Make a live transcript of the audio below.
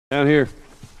Down here.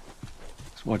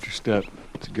 Just watch your step.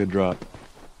 It's a good drop.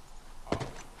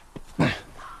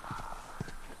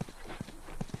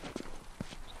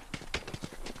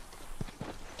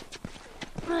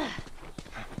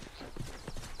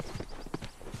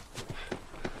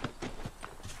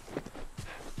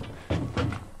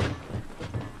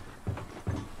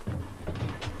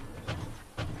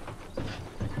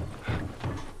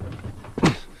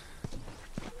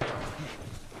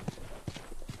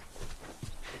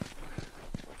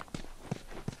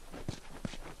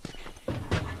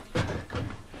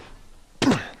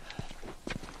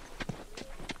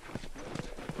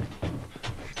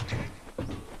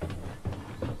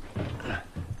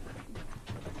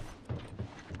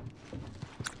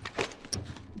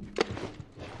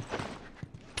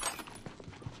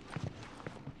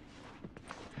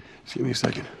 Just give me a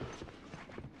second.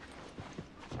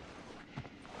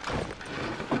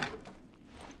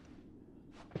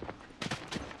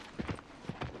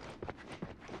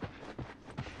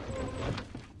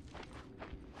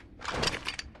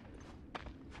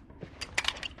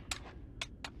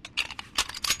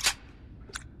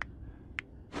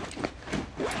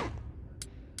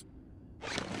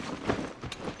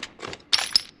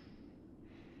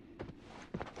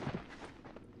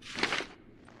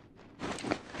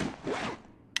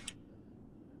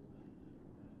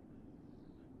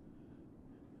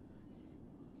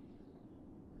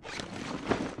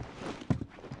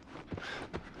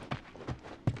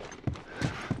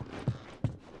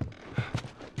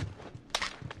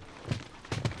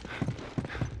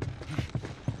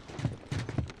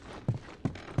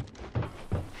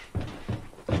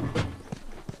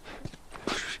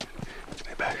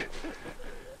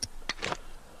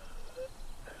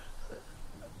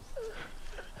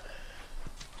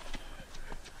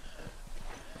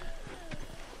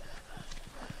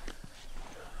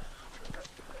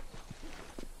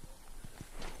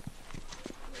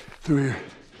 Through here.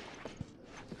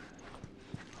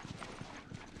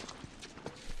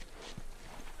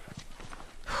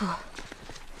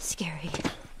 Scary.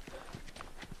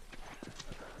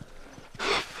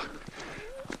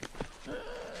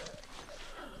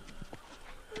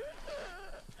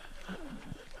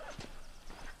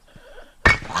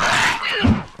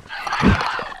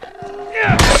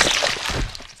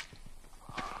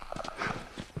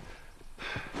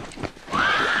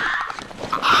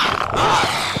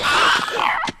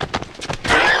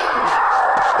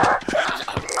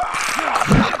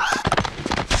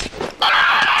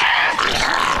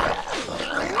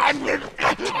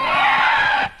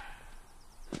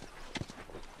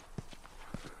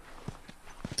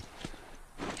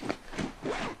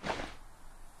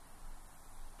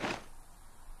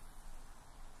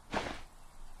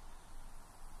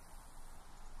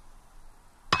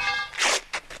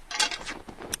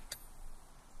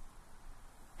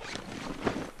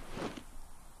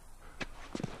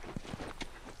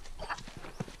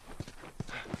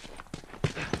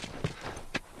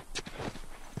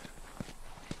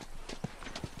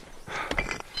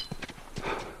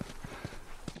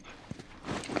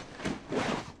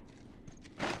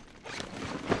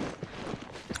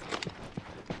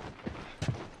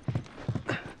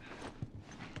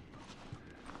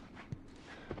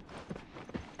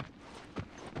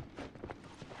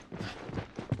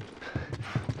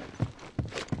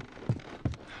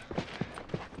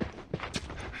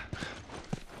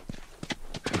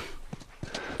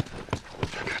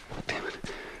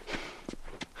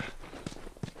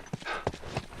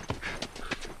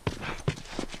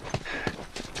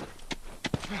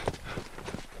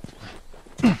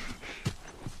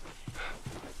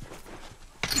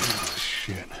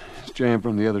 Jam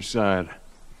from the other side.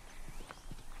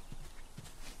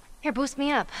 Here, boost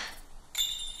me up.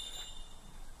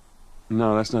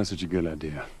 No, that's not such a good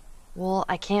idea. Well,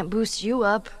 I can't boost you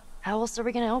up. How else are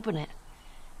we gonna open it?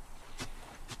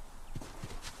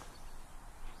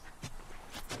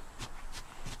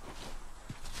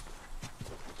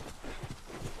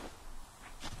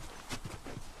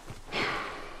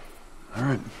 All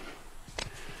right.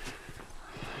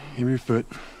 Give me your foot.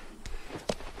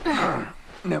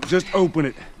 Now, just open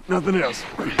it. Nothing else.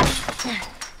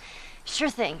 Sure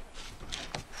thing.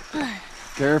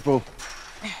 Careful.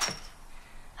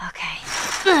 Okay.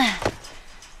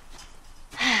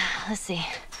 Let's see.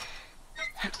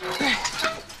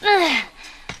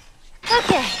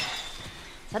 Okay.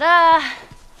 Ta-da!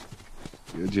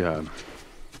 Good job.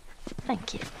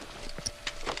 Thank you.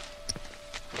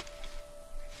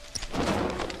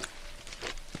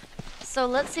 So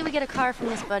let's say we get a car from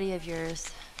this buddy of yours.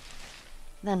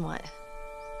 Then what?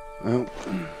 Well,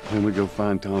 then we go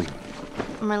find Tom.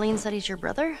 Marlene said he's your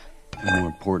brother? And more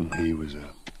importantly, he was a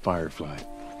Firefly.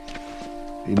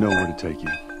 He know where to take you.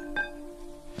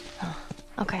 Oh,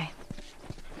 okay.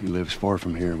 He lives far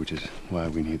from here, which is why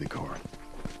we need the car.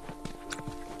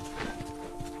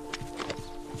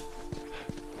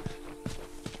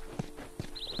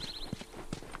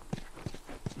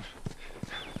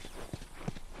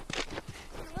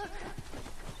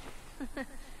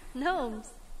 Gnomes.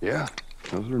 Yeah,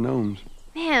 those are gnomes.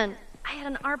 Man, I had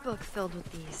an art book filled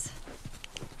with these.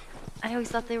 I always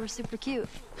thought they were super cute.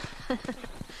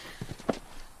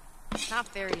 Not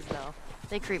fairies, though.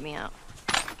 They creep me out.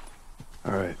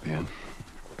 All right, man.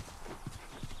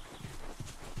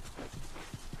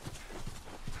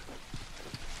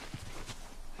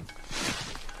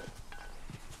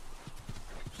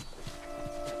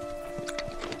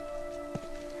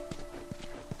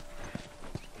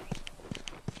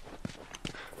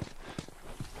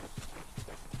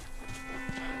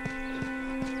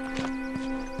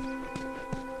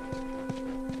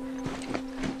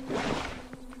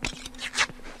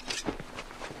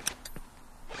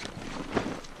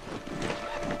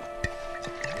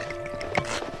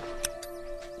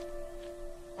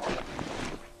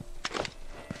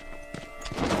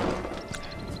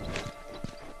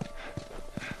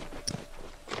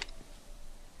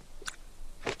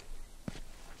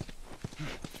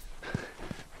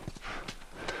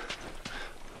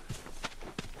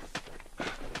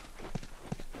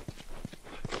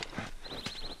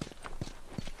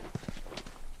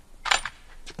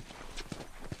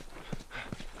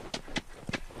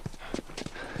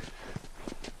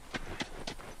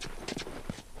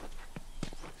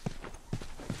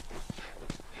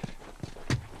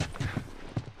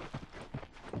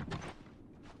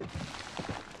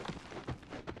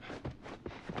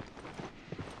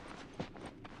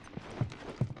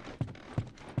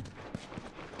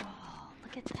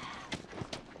 Look at that.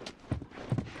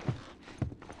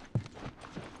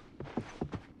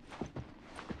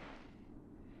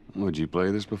 Would you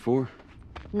play this before?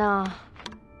 No.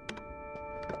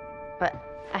 But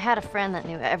I had a friend that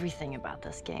knew everything about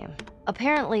this game.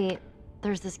 Apparently,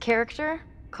 there's this character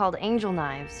called Angel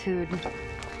Knives who'd...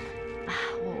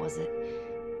 what was it?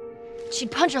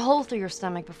 She'd punch a hole through your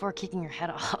stomach before kicking your head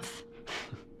off.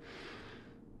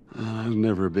 I was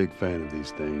never a big fan of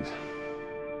these things.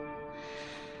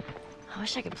 I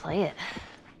wish I could play it.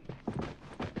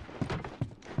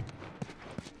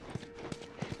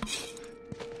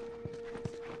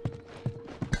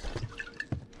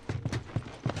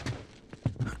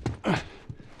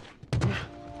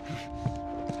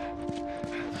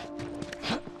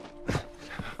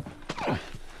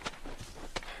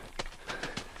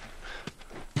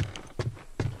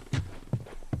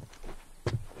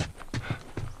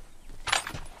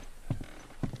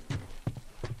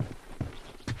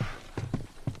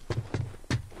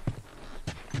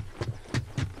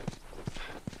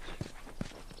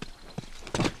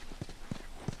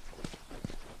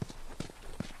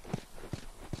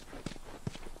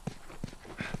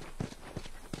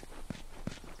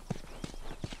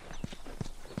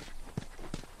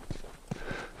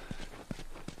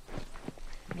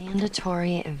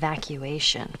 Mandatory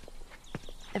evacuation.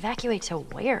 Evacuate to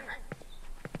where?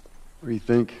 What do you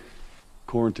think?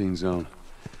 Quarantine zone.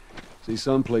 See,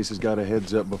 some places got a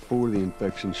heads up before the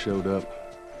infection showed up.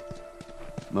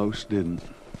 Most didn't.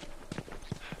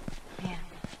 Man,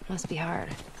 must be hard.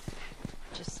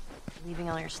 Just leaving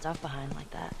all your stuff behind like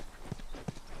that.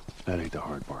 That ain't the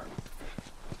hard part.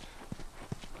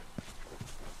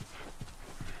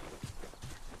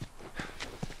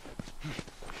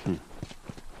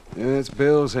 Yeah, it's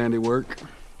Bill's handiwork.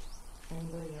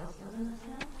 Anybody else live in this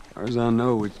town? As far as I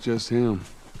know, it's just him.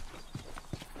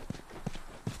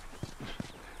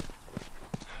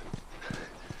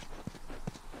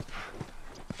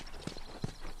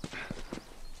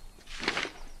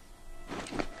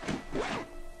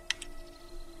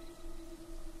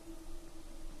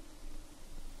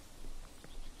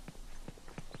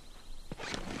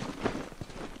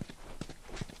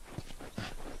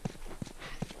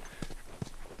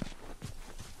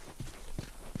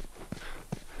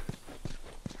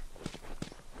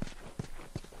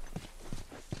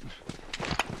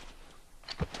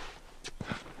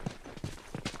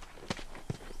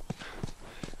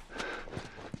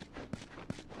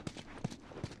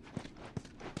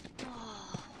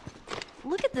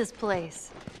 Look at this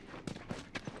place.